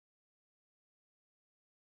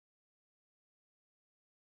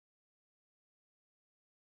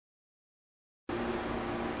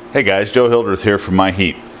Hey guys, Joe Hildreth here from My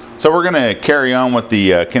Heat. So we're going to carry on with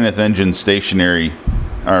the Kenneth engine stationary,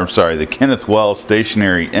 or I'm sorry, the Kenneth Wells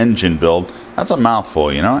stationary engine build. That's a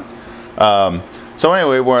mouthful, you know it. So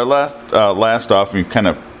anyway, where I left last off, we kind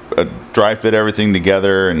of dry fit everything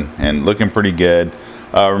together and looking pretty good.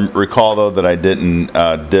 Recall though that I didn't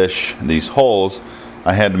dish these holes.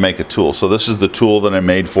 I had to make a tool. So this is the tool that I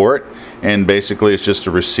made for it, and basically it's just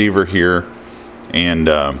a receiver here and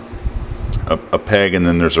a peg, and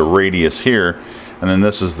then there's a radius here, and then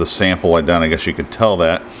this is the sample I done. I guess you could tell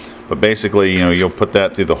that, but basically, you know, you'll put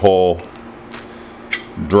that through the hole,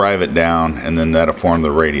 drive it down, and then that'll form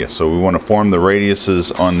the radius. So we want to form the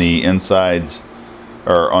radiuses on the insides,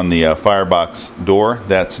 or on the Firebox door.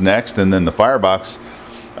 That's next, and then the Firebox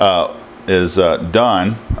is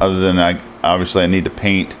done. Other than obviously I need to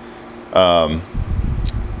paint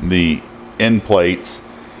the end plates,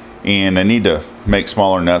 and I need to make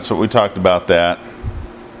smaller nuts, but we talked about that.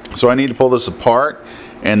 So I need to pull this apart,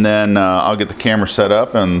 and then I'll get the camera set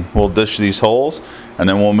up and we'll dish these holes, and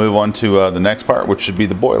then we'll move on to the next part, which should be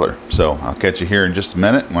the boiler. So I'll catch you here in just a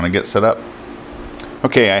minute when I get set up.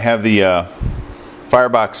 Okay, I have the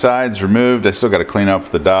Firebox sides removed. I still got to clean up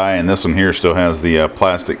the die, and this one here still has the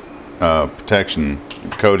plastic protection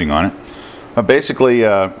coating on it. Basically,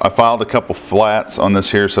 I filed a couple flats on this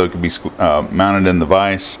here so it could be mounted in the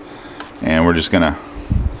vise. And we're just going to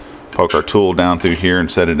poke our tool down through here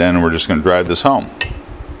and set it in, and we're just going to drive this home.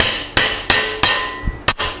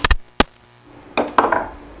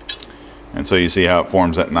 And so you see how it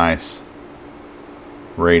forms that nice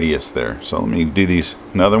radius there. So let me do these,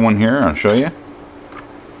 another one here, I'll show you.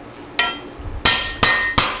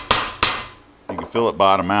 You can feel it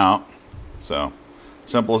bottom out. So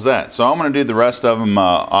simple as that. So I'm going to do the rest of them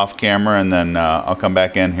off camera, and then I'll come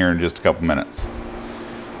back in here in just a couple minutes.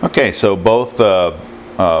 Okay, so both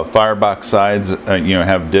Firebox sides you know,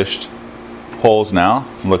 have dished holes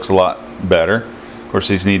now. Looks a lot better. Of course,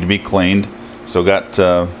 these need to be cleaned. Still got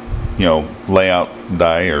you know, layout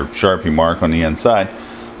die or Sharpie mark on the inside.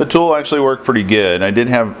 The tool actually worked pretty good. I did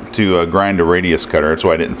have to grind a radius cutter. That's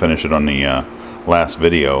why I didn't finish it on the last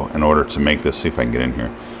video in order to make this. See if I can get in here.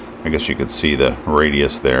 I guess you could see the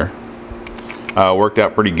radius there. Worked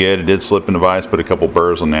out pretty good. It did slip in the vise, put a couple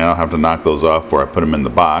burrs on there. I'll have to knock those off before I put them in the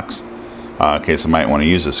box in case I might want to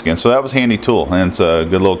use this again. So that was a handy tool, and it's a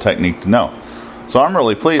good little technique to know. So I'm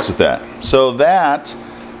really pleased with that. So that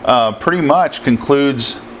pretty much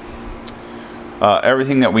concludes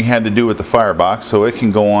everything that we had to do with the Firebox. So it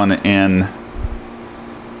can go on in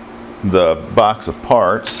the box of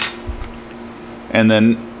parts. And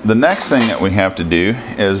then the next thing that we have to do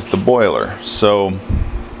is the boiler. So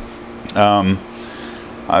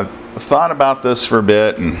I've thought about this for a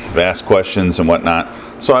bit and asked questions and whatnot.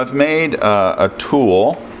 So I've made a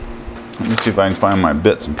tool. Let me see if I can find my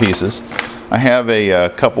bits and pieces. I have a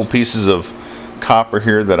couple pieces of copper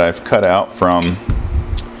here that I've cut out from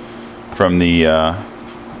the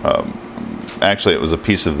actually it was a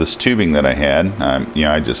piece of this tubing that I had. You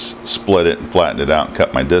know, I just split it and flattened it out and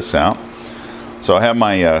cut my discs out. So I have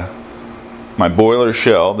my my boiler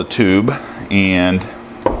shell, the tube, and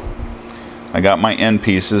I got my end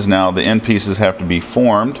pieces. Now the end pieces have to be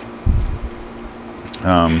formed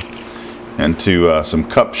into some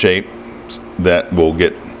cup shape that will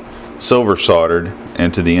get silver soldered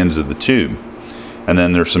into the ends of the tube. And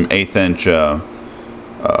then there's some 1/8 inch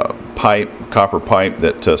pipe, copper pipe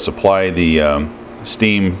that supply the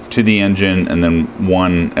steam to the engine, and then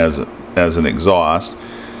one as an exhaust.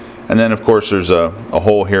 And then of course there's a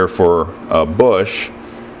hole here for a bush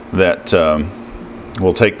that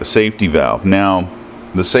we'll take the safety valve. Now,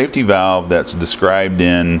 the safety valve that's described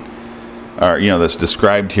in, or you know, that's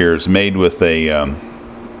described here is made with a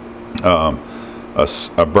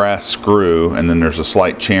brass screw, and then there's a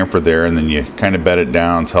slight chamfer there, and then you kind of bed it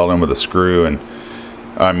down. It's held in with a screw, and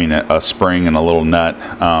I mean a spring and a little nut.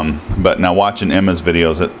 But now watching Emma's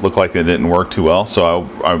videos, it looked like it didn't work too well, so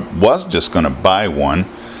I was just going to buy one,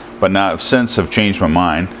 but now I've since changed my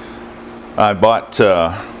mind. I bought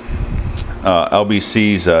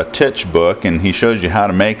LBC's Titch book, and he shows you how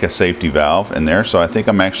to make a safety valve in there, so I think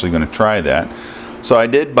I'm actually going to try that. So I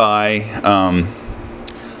did buy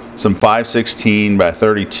some 5/16 by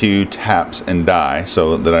 32 taps and die,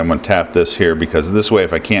 so that I'm going to tap this here, because this way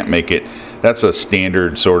if I can't make it, that's a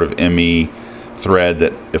standard sort of ME thread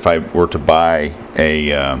that if I were to buy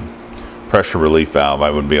a pressure relief valve, I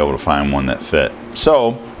would be able to find one that fit.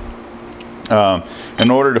 So in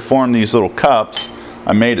order to form these little cups,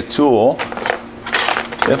 I made a tool,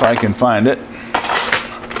 if I can find it.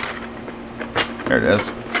 There it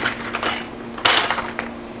is.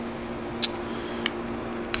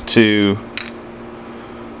 To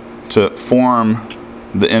to form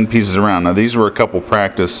the end pieces around. Now these were a couple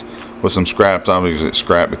practice with some scraps. Obviously it's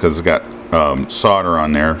scrap because it's got solder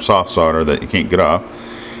on there, soft solder that you can't get off.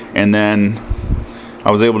 And then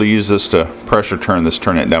I was able to use this to pressure turn this,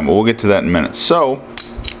 turn it down, but we'll get to that in a minute. So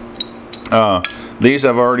these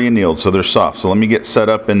I've already annealed, so they're soft. So let me get set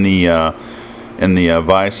up in the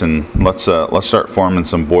vise, and let's start forming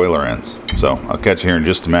some boiler ends. So I'll catch you here in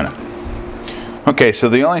just a minute. Okay, so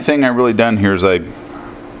the only thing I really done here is I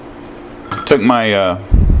took my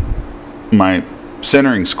my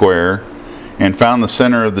centering square and found the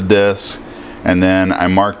center of the disc, and then I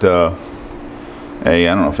marked I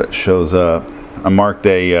don't know if it shows up. I marked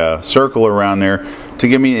a circle around there to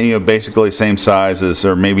give me, you know, basically same size as,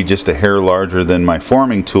 or maybe just a hair larger than my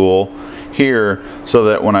forming tool here, so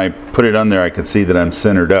that when I put it on there I could see that I'm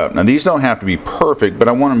centered up. Now these don't have to be perfect, but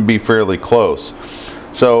I want them to be fairly close.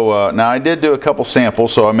 So now I did do a couple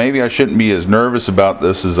samples, so maybe I shouldn't be as nervous about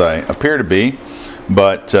this as I appear to be,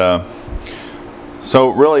 but so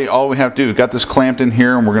really all we have to do is got this clamped in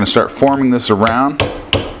here, and we're going to start forming this around.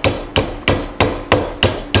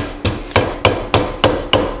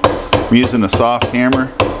 I'm using a soft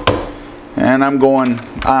hammer, and I'm going,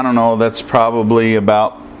 I don't know, that's probably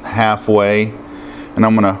about halfway, and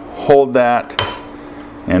I'm going to hold that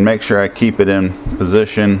and make sure I keep it in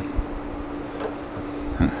position.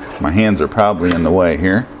 My hands are probably in the way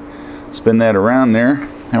here. Spin that around there,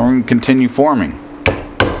 and we're going to continue forming.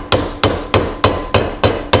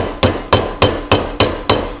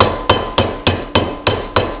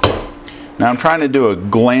 Now I'm trying to do a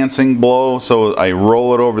glancing blow, so I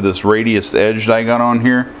roll it over this radius edge that I got on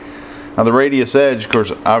here. Now the radius edge, of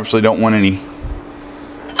course, obviously don't want any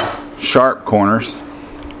sharp corners,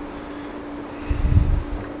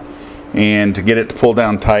 and to get it to pull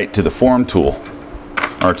down tight to the form tool,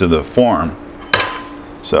 or to the form.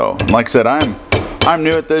 So like I said, I'm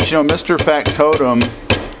new at this. You know, Mr. Factotum,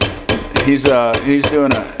 he's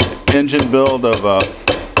doing an engine build of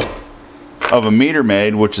a meter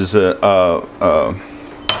maid, which is or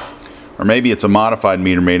maybe it's a modified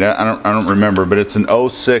meter maid. I don't remember, but it's an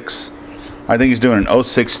 06. I think he's doing an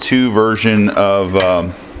 062 version of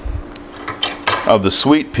the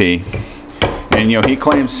Sweet Pea. And you know, he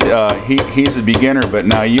claims he's a beginner, but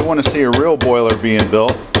now you want to see a real boiler being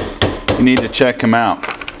built, you need to check him out.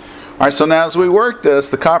 All right, so now as we work this,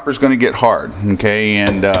 the copper is going to get hard, okay,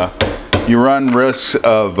 and you run risks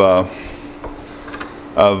of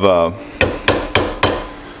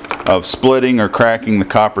splitting or cracking the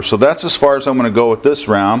copper. So that's as far as I'm going to go with this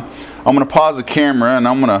round. I'm going to pause the camera, and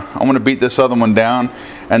I'm going to beat this other one down,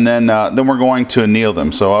 and then we're going to anneal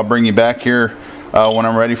them. So I'll bring you back here when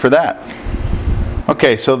I'm ready for that.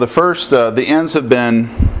 Okay, so the first, the ends have been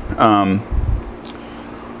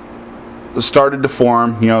started to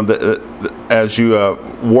form. You know, as you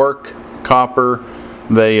work copper,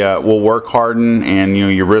 they will work harden, and you know,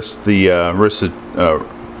 you risk you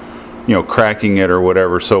know, cracking it or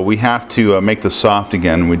whatever. So we have to make this soft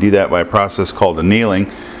again. We do that by a process called annealing.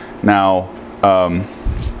 Now,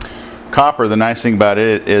 copper, the nice thing about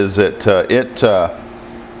it is that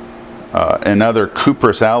and other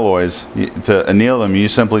cuprous alloys, to anneal them, you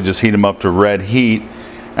simply just heat them up to red heat,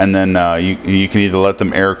 and then you can either let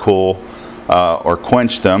them air cool or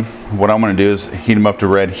quench them. What I'm going to do is heat them up to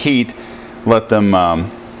red heat, let them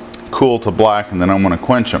cool to black, and then I'm going to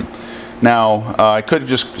quench them. Now I could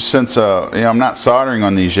just, since you know, I'm not soldering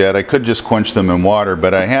on these yet, I could just quench them in water,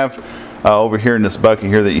 but I have over here in this bucket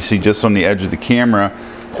here that you see just on the edge of the camera,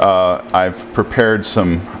 I've prepared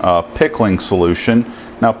some pickling solution.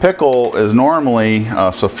 Now pickle is normally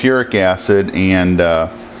sulfuric acid and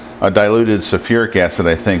a diluted sulfuric acid,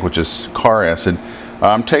 I think, which is car acid.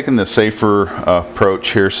 I'm taking the safer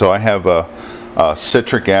approach here, so I have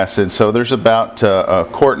citric acid. So there's about a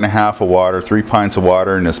quart and a half of water, 3 pints of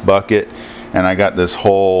water in this bucket, and I got this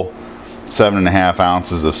whole 7.5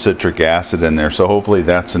 ounces of citric acid in there. So hopefully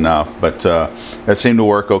that's enough. But that seemed to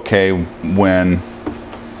work okay when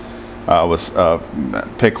I was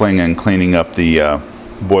pickling and cleaning up the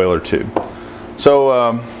boiler tube.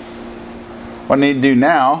 So what I need to do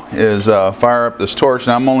now is fire up this torch.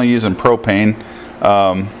 Now I'm only using propane.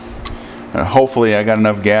 Hopefully I got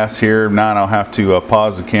enough gas here. If not, I'll have to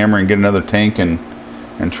pause the camera and get another tank and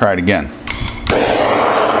try it again.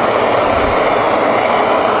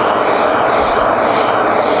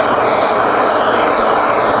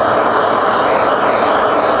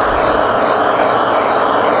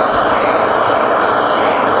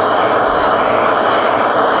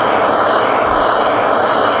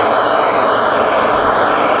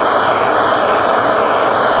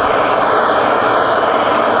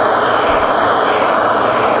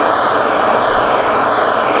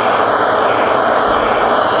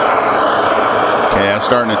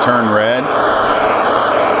 turn red.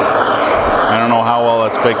 I don't know how well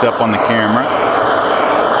that's picked up on the camera.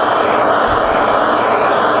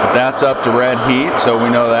 But that's up to red heat, so we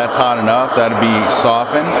know that's hot enough. That'll be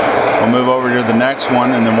softened. We'll move over to the next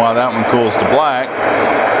one, and then while that one cools to black,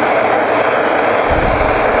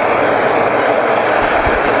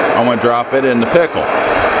 I'm going to drop it in the pickle.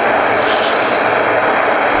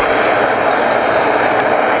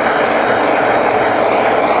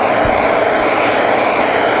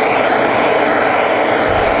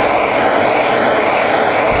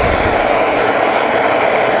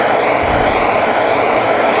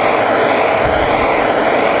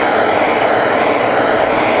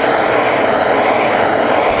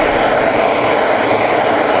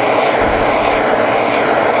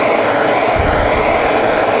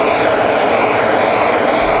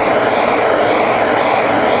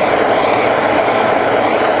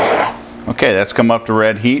 Okay, that's come up to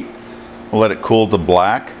red heat. We'll let it cool to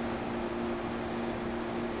black.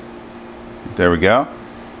 There we go.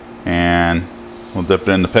 And we'll dip it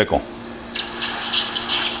in the pickle.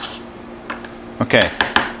 Okay,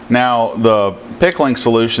 now the pickling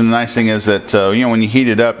solution, the nice thing is that you know, when you heat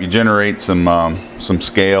it up, you generate some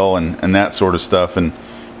scale and that sort of stuff, and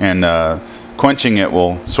quenching it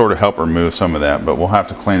will sort of help remove some of that, but we'll have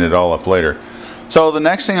to clean it all up later. So the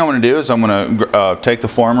next thing I'm going to do is I'm going to take the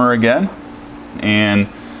former again and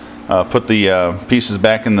put the pieces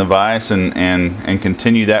back in the vise and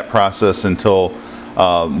continue that process until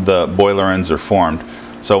the boiler ends are formed.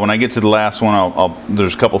 So when I get to the last one,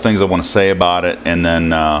 there's a couple things I want to say about it, and then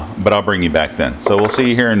but I'll bring you back then. So we'll see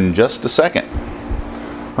you here in just a second.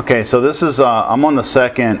 Okay, so this is I'm on the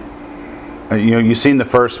second. You know, you've seen the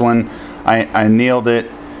first one. I annealed it,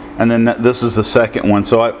 and then this is the second one.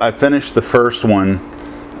 So I finished the first one.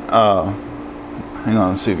 Hang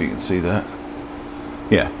on, let's see if you can see that.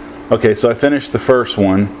 Yeah. Okay, so I finished the first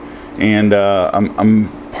one, and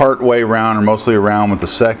I'm part way around, or mostly around, with the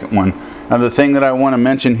second one. Now the thing that I want to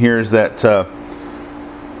mention here is that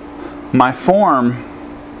my form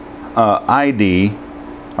ID,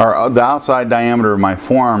 or the outside diameter of my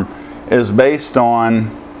form, is based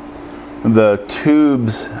on the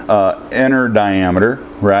tube's inner diameter,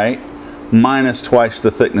 right, minus twice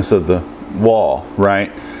the thickness of the wall,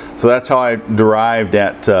 right? So that's how I derived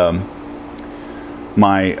at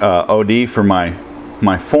my OD for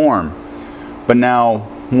my form. But now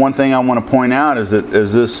one thing I want to point out is that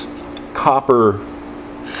as this copper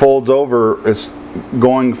folds over, it's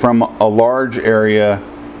going from a large area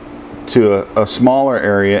to a smaller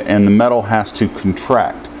area, and the metal has to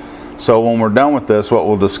contract. So when we're done with this, what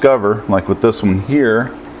we'll discover, like with this one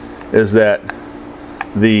here, is that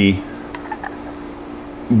the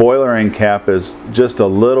boiler end cap is just a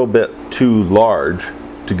little bit too large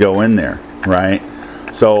to go in there, right?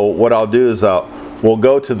 So what I'll do is we'll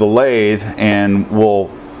go to the lathe, and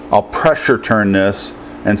I'll pressure turn this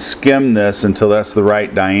and skim this until that's the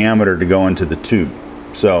right diameter to go into the tube.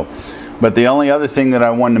 So, but the only other thing that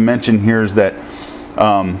I wanted to mention here is that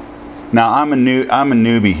now I'm a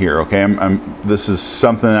newbie here. Okay, this is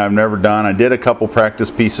something that I've never done. I did a couple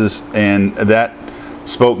practice pieces, and that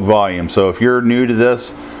spoke volume. So if you're new to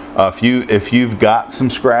this, if you've got some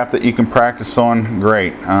scrap that you can practice on,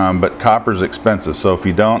 great. But copper's expensive, so if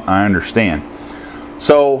you don't, I understand.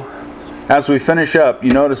 So as we finish up,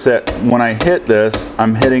 you notice that when I hit this,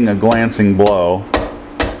 I'm hitting a glancing blow.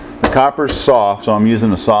 The copper's soft, so I'm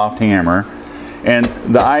using a soft hammer. And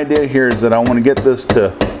the idea here is that I want to get this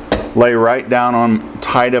to lay right down on,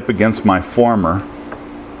 tied up against my former.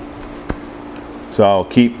 So I'll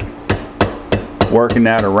keep working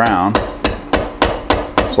that around.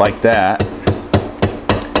 Just like that.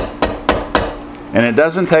 And it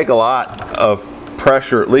doesn't take a lot of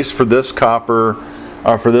pressure, at least for this copper,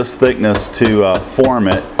 or for this thickness, to form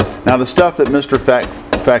it. Now the stuff that Mr.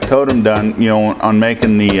 Factotum done, you know, on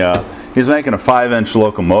making the, he's making a 5-inch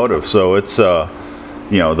locomotive, so it's,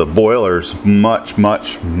 you know, the boiler's much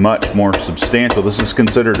more substantial. This is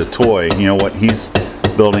considered a toy, you know, what he's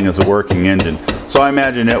building as a working engine. So I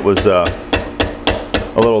imagine it was a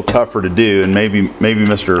little tougher to do, and maybe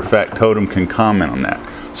Mr. Factotum can comment on that.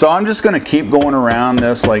 So I'm just going to keep going around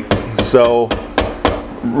this like so,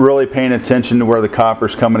 really paying attention to where the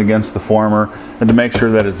copper's coming against the former, and to make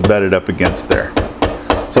sure that it's bedded up against there.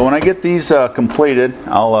 So when I get these completed,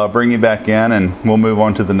 I'll bring you back in, and we'll move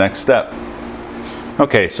on to the next step.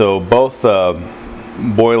 Okay, so both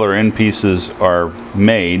boiler end pieces are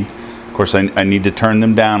made. Of course, I need to turn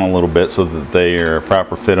them down a little bit so that they are a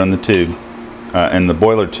proper fit on the tube, in the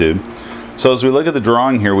boiler tube. So as we look at the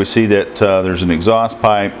drawing here, we see that there's an exhaust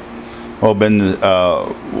pipe.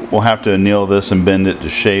 We'll have to anneal this and bend it to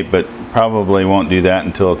shape, but probably won't do that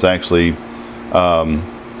until it's actually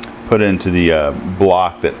put into the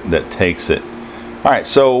block that takes it. All right,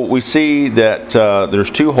 so we see that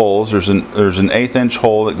there's two holes. There's an 1/8 inch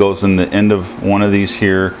hole that goes in the end of one of these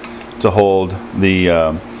here to hold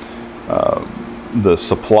the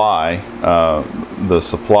supply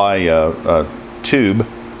tube,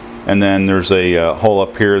 and then there's a hole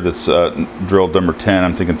up here that's drilled number 10.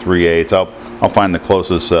 I'm thinking 3/8. I'll find the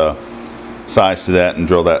closest size to that and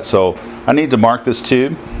drill that. So I need to mark this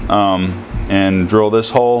tube and drill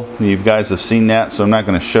this hole. You guys have seen that, so I'm not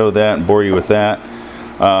going to show that and bore you with that.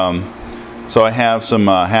 So I have some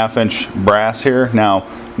 1/2 inch brass here. Now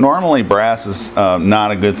normally brass is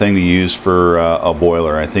not a good thing to use for a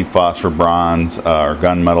boiler. I think phosphor bronze or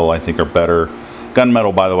gunmetal I think are better.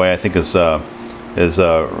 Gunmetal, by the way, I think is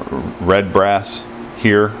red brass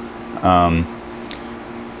here.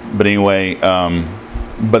 But anyway,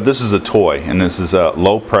 but this is a toy, and this is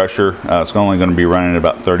low pressure. It's only going to be running at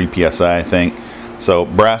about 30 psi, I think. So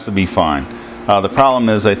brass would be fine. The problem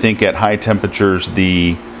is, I think at high temperatures,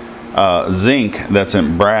 the zinc that's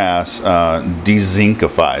in brass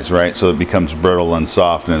dezinkifies, right? So it becomes brittle and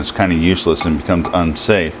soft, and it's kind of useless and becomes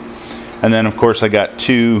unsafe. And then, of course, I got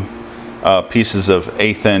two pieces of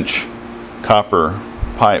 1/8 inch copper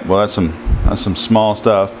pipe. Well, that's some small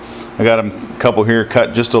stuff. I got a couple here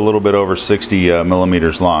cut just a little bit over 60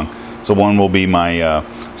 millimeters long. So one will be my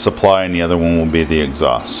supply, and the other one will be the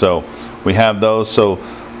exhaust. So we have those. So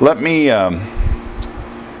let me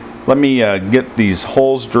get these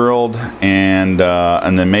holes drilled, and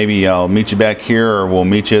then maybe I'll meet you back here, or we'll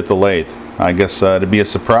meet you at the lathe. I guess it'd be a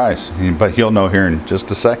surprise, but you'll know here in just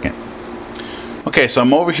a second. Okay, so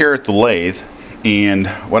I'm over here at the lathe, and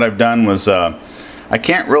what I've done was I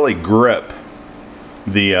can't really grip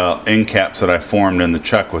the end caps that I formed in the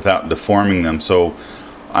chuck without deforming them. So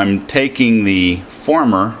I'm taking the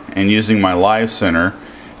former and using my live center,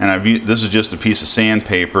 and this is just a piece of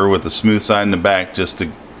sandpaper with a smooth side in the back just to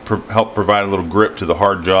help provide a little grip to the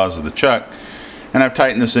hard jaws of the chuck. And I've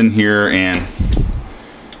tightened this in here, and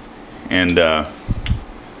we're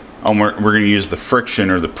going to use the friction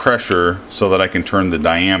or the pressure so that I can turn the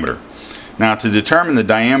diameter. Now, to determine the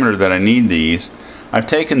diameter that I need these, I've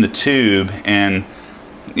taken the tube, and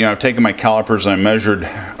I've taken my calipers and I measured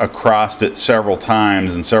across it several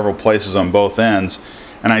times in several places on both ends,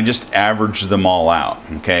 and I just averaged them all out.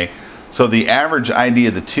 Okay, so the average ID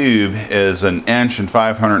of the tube is 1 inch and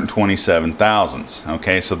 527 thousandths.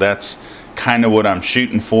 Okay, so that's kind of what I'm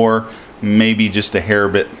shooting for. Maybe just a hair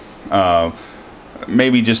bit,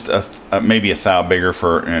 maybe just maybe a thou bigger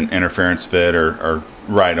for an interference fit, or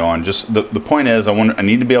right on. Just the point is, I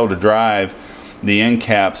need to be able to drive the end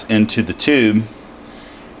caps into the tube.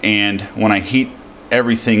 And when I heat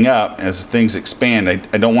everything up, as things expand,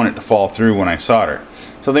 I don't want it to fall through when I solder.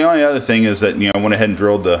 So the only other thing is that I went ahead and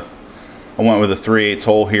drilled I went with a 3/8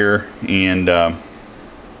 hole here, and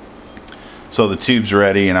so the tube's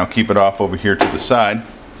ready, and I'll keep it off over here to the side.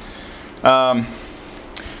 Now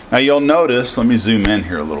you'll notice, let me zoom in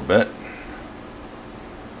here a little bit.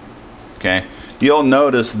 Okay, you'll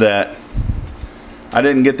notice that I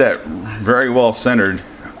didn't get that very well centered.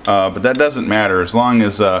 But that doesn't matter, as long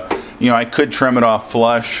as I could trim it off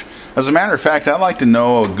flush. As a matter of fact, I'd like to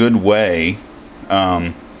know a good way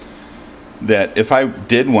that if I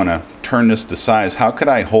did want to turn this to size, how could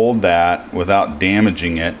I hold that without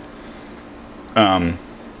damaging it? Now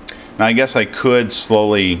I guess I could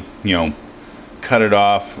slowly cut it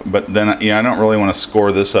off, but then I don't really want to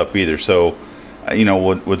score this up either. So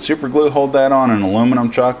would super glue hold that on an aluminum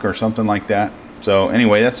chuck or something like that? So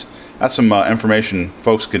anyway, that's some information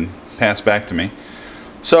folks can pass back to me.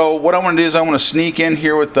 So what I want to do is I want to sneak in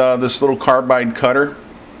here with this little carbide cutter,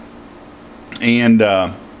 and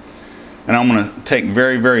I'm going to take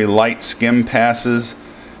very, very light skim passes,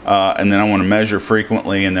 and then I want to measure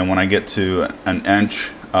frequently, and then when I get to 1 inch,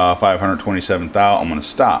 527 thou, I'm going to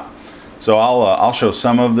stop. So I'll show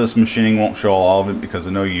some of this machining, won't show all of it because I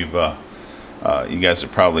know you guys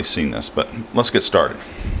have probably seen this, but let's get started.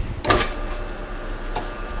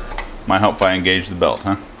 Might help if I engage the belt,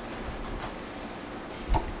 huh?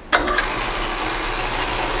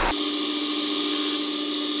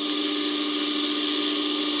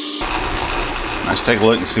 Let's take a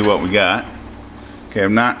look and see what we got. Okay,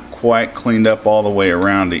 I've not quite cleaned up all the way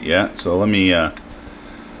around it yet, so let me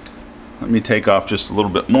take off just a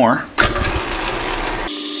little bit more.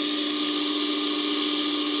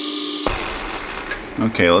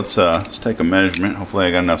 Okay, let's take a measurement. Hopefully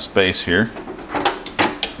I got enough space here.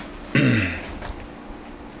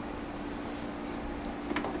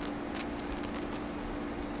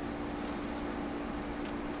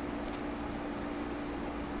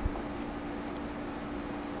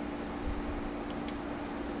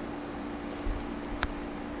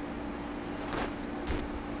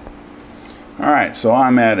 Alright, so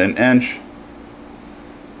I'm at 1 inch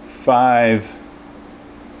 5,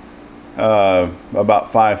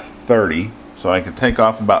 about 530. So I can take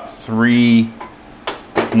off about 3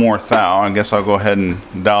 more thou. I guess I'll go ahead and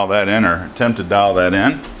dial that in, or attempt to dial that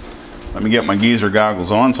in. Let me get my geezer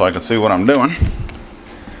goggles on so I can see what I'm doing.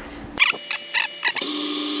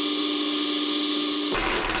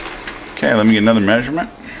 Okay, let me get another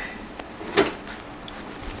measurement.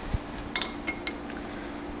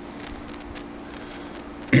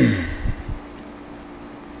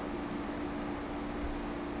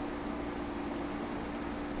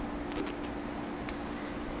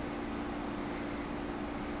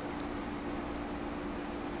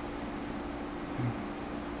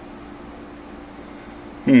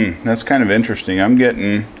 That's kind of interesting. I'm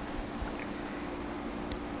getting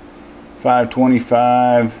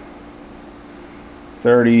 525,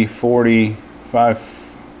 30, 40,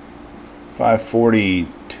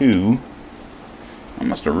 542. I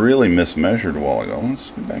must have really mismeasured a while ago.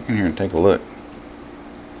 Let's get back in here and take a look.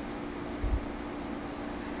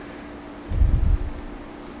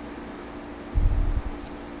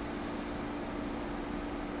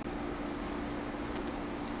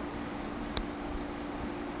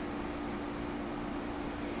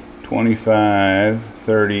 $25,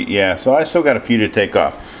 $30, yeah, so I still got a few to take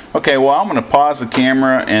off. Okay, well, I'm going to pause the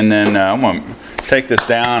camera, and then I'm going to take this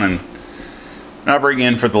down, and I'll bring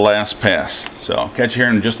in for the last pass. So I'll catch you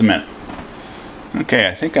here in just a minute. Okay,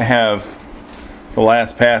 I think I have the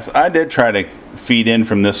last pass. I did try to feed in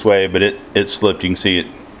from this way, but it slipped. You can see it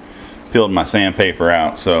peeled my sandpaper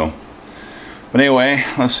out. So, but anyway,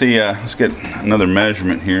 let's see. Let's get another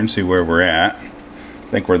measurement here and see where we're at. I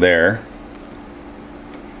think we're there.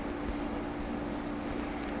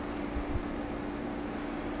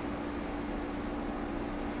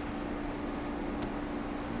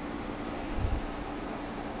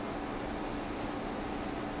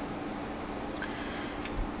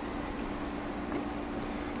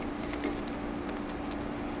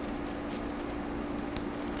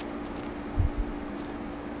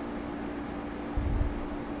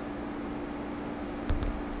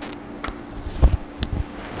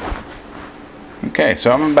 Okay,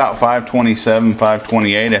 so I'm about 527,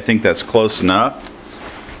 528. I think that's close enough.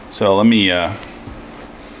 So let me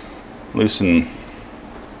loosen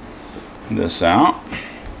this out.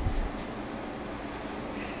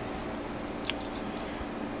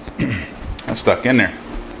 That's stuck in there.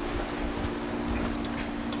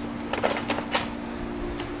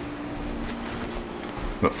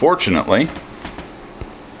 But fortunately,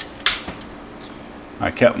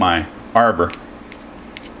 I kept my arbor.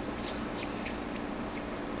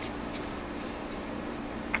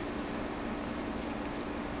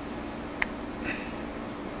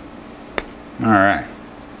 All right.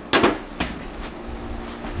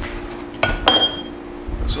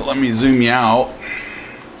 So let me zoom you out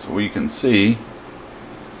so we can see.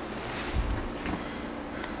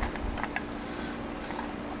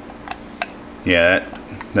 Yeah,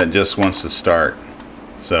 that just wants to start.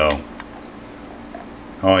 So,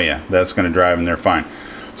 oh yeah, that's going to drive in there fine.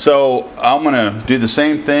 So I'm going to do the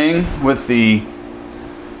same thing with the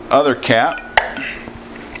other cap.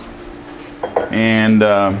 And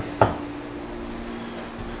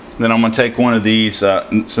then I'm going to take one of these,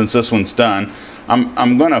 since this one's done,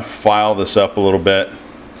 I'm going to file this up a little bit,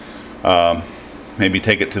 maybe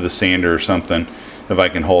take it to the sander or something if I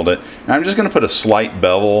can hold it. And I'm just going to put a slight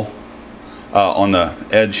bevel on the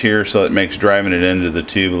edge here so it makes driving it into the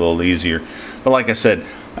tube a little easier. But like I said,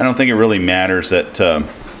 I don't think it really matters that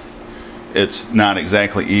it's not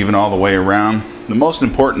exactly even all the way around. The most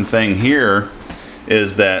important thing here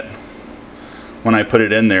is that when I put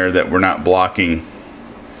it in there that we're not blocking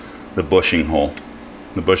the bushing hole.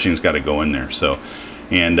 The bushing's got to go in there. So,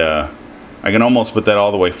 and I can almost put that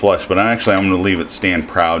all the way flush, but I'm going to leave it stand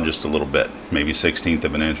proud just a little bit, maybe 1/16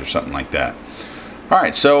 of an inch or something like that. All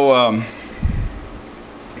right, so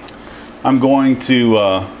I'm going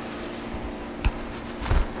to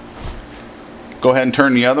go ahead and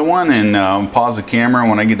turn the other one and pause the camera.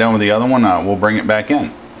 When I get done with the other one, we'll bring it back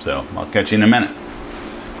in. So I'll catch you in a minute.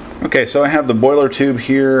 Okay, so I have the boiler tube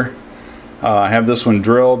here. I have this one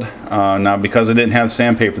drilled. Now because I didn't have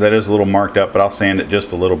sandpaper, that is a little marked up, but I'll sand it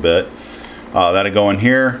just a little bit. That'll go in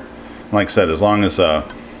here. Like I said, as long as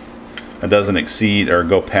it doesn't exceed or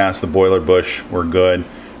go past the boiler bush, we're good.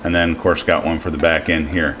 And then of course got one for the back end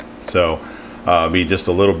here. So be just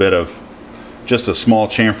a little bit of, just a small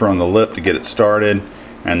chamfer on the lip to get it started,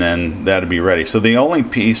 and then that'll be ready. So the only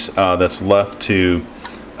piece that's left to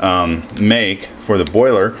make for the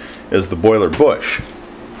boiler is the boiler bush.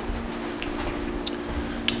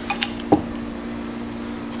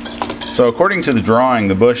 So according to the drawing,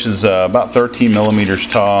 the bush is about 13 millimeters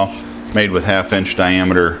tall, made with 1/2 inch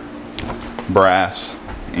diameter brass,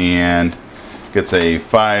 and gets a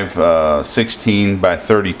 5/16 by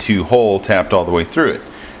 32 hole tapped all the way through it.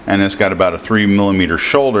 And it's got about a 3 millimeter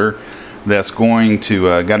shoulder that's going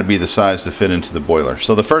to got to be the size to fit into the boiler.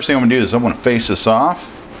 So the first thing I'm going to do is I'm going to face this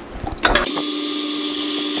off.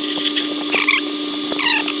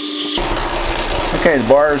 Okay, the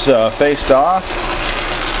bar's faced off.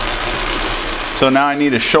 So now I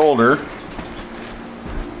need a shoulder.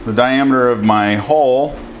 The diameter of my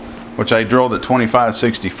hole, which I drilled at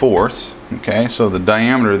 25/64. Okay, so the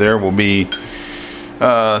diameter there will be,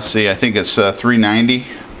 let's see, I think it's 390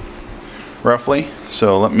 roughly.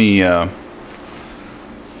 So let me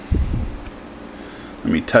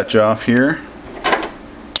touch off here.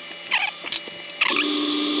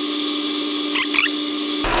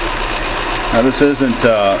 Now this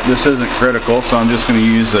isn't critical, so I'm just going to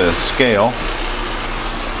use a scale.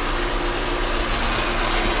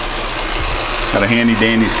 Got a handy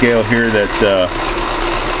dandy scale here that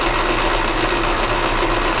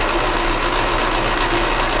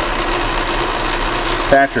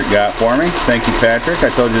Patrick got for me. Thank you, Patrick. I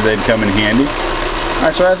told you they'd come in handy.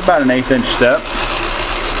 Alright, so that's about an 1/8 inch step.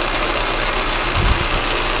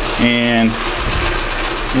 And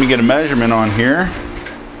let me get a measurement on here,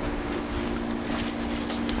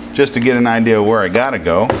 just to get an idea of where I gotta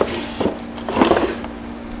go.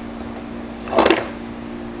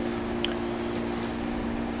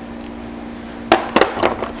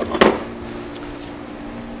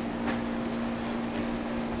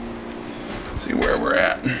 See where we're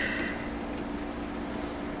at.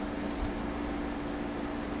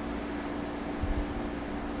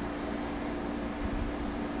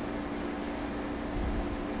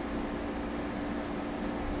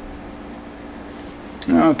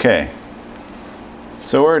 Okay,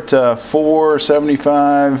 so we're at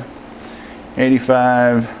 475,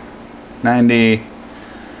 85, 90,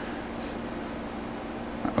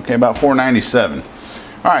 okay, about 497.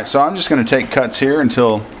 All right, so I'm just going to take cuts here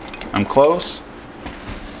until I'm close.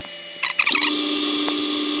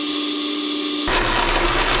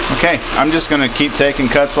 Okay, I'm just going to keep taking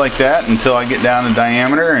cuts like that until I get down in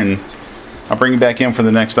diameter, and I'll bring you back in for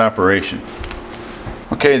the next operation.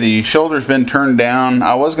 Okay, the shoulder's been turned down.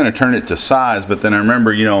 I was going to turn it to size, but then I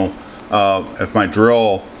remember, you know, if my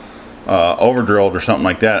drill over drilled or something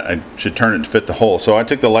like that, I should turn it to fit the hole. So I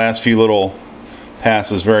took the last few little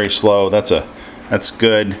passes very slow. That's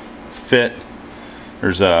good fit.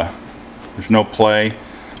 There's no play,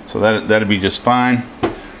 so that'd be just fine.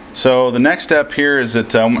 So the next step here is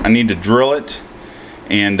that I need to drill it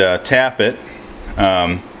and tap it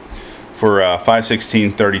for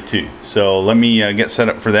 5/16/32. So let me get set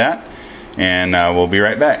up for that, and we'll be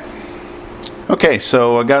right back. Okay,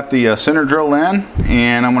 so I got the center drill in,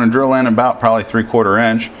 and I'm going to drill in about probably 3/4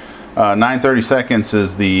 inch. 9/32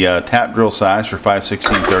 is the tap drill size for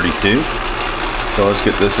 5/16/32. So let's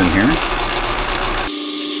get this in here.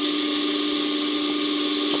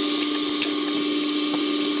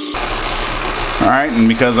 Alright, and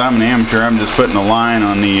because I'm an amateur, I'm just putting a line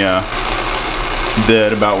on the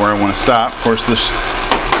bit about where I want to stop. Of course, this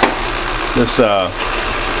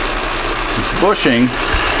bushing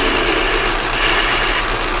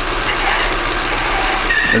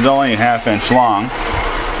is only a 1/2 inch long.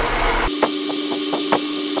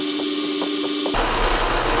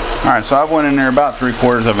 Alright, so I've went in there about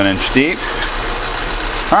 3/4 of an inch deep.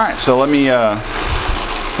 Alright, so let me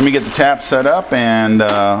get the tap set up, and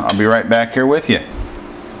I'll be right back here with you.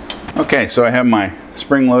 Okay, so I have my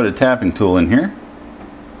spring-loaded tapping tool in here.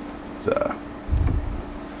 Let's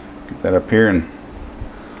get that up here and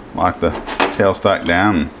lock the tailstock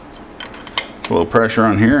down, and a little pressure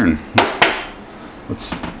on here, and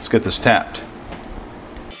let's get this tapped.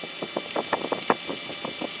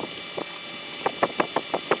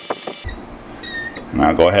 And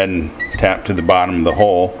I'll go ahead and tap to the bottom of the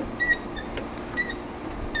hole.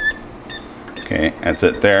 Okay, that's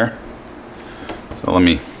it there. So let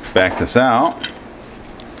me back this out.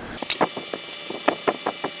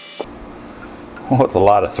 Oh, it's a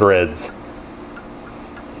lot of threads.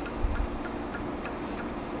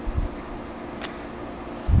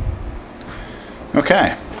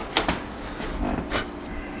 Okay.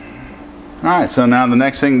 Alright, so now the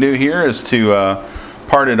next thing to do here is to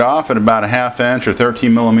part it off at about a 1/2 inch or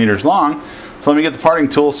 13 millimeters long. So let me get the parting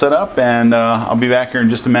tool set up, and I'll be back here in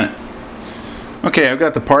just a minute. Okay, I've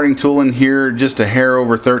got the parting tool in here just a hair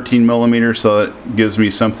over 13 millimeters, so that gives me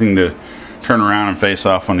something to turn around and face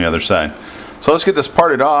off on the other side. So let's get this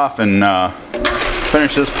parted off and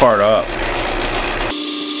finish this part up.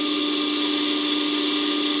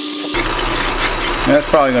 That's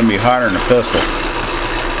probably going to be hotter than a pistol.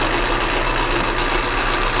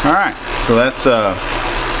 Alright, so that's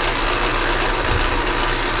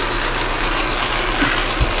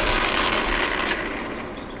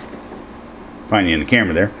find you in the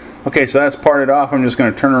camera there. Okay, so that's parted off. I'm just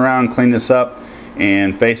going to turn around, clean this up,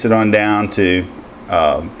 and face it on down to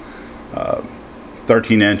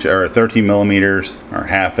 13 inch or 13 millimeters or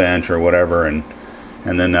half inch or whatever, and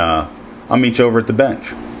then I'll meet you over at the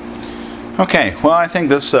bench. Okay, well, I think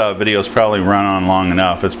this video is probably run on long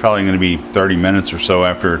enough. It's probably going to be 30 minutes or so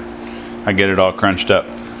after I get it all crunched up.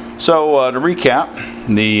 So to recap,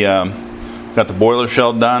 got the boiler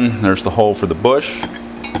shell done. There's the hole for the bush.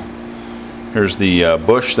 Here's the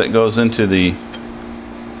bush that goes into the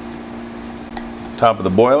top of the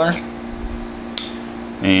boiler,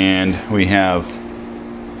 and we have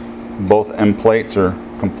both end plates are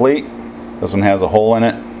complete. This one has a hole in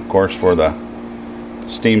it, of course, for the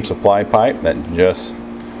steam supply pipe that just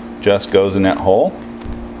goes in that hole,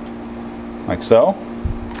 like so.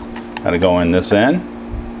 Got to go in this end,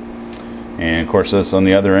 and of course this on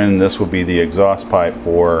the other end. This will be the exhaust pipe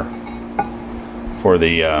for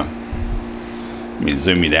the. Let me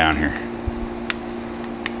zoom you down here.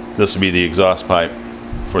 This will be the exhaust pipe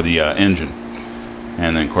for the engine,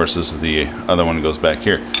 and then of course this is the other one that goes back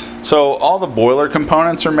here. So all the boiler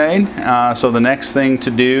components are made. So the next thing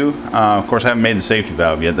to do, of course I haven't made the safety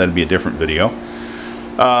valve yet, that'd be a different video.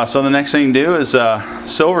 So the next thing to do is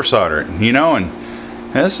silver solder it, you know, and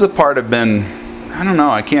this is the part I've been, I don't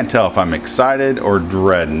know, I can't tell if I'm excited or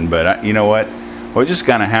dreading, but you know what, we just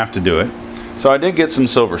gonna have to do it. So I did get some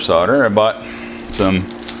silver solder. I bought some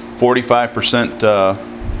 45%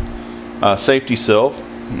 safety silv,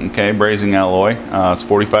 okay, brazing alloy. It's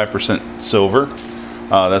 45% silver.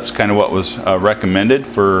 That's kind of what was recommended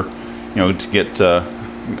for, you know, to get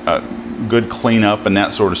good cleanup and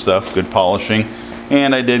that sort of stuff, good polishing.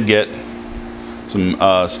 And I did get some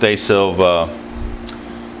Stay Silv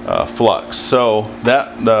flux. So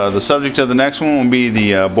that the subject of the next one will be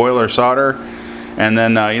the boiler solder, and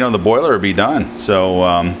then you know, the boiler will be done. So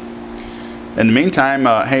in the meantime,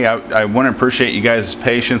 hey, I want to appreciate you guys'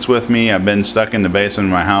 patience with me. I've been stuck in the basement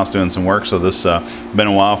of my house doing some work, so this been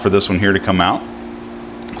a while for this one here to come out.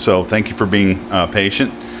 So thank you for being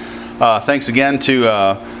patient. Thanks again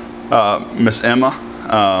to Miss Emma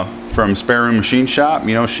from Spare Room Machine Shop.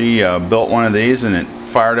 You know, she built one of these, and it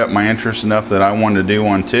fired up my interest enough that I wanted to do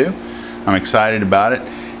one too. I'm excited about it.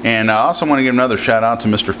 And I also want to give another shout out to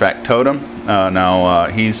Mr. Factotum. Now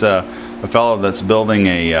he's a fellow that's building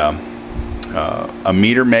a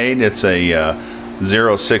meter maid. It's a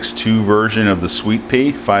 062 version of the Sweet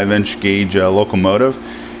Pea 5-inch gauge locomotive.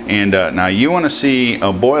 And now you want to see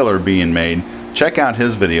a boiler being made, check out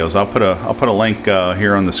his videos. I'll put a link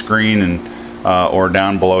here on the screen, and or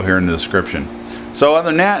down below here in the description. So other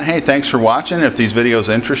than that, hey, thanks for watching. If these videos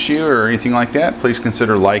interest you or anything like that, please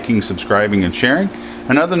consider liking, subscribing, and sharing.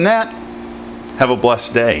 And other than that, have a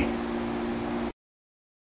blessed day.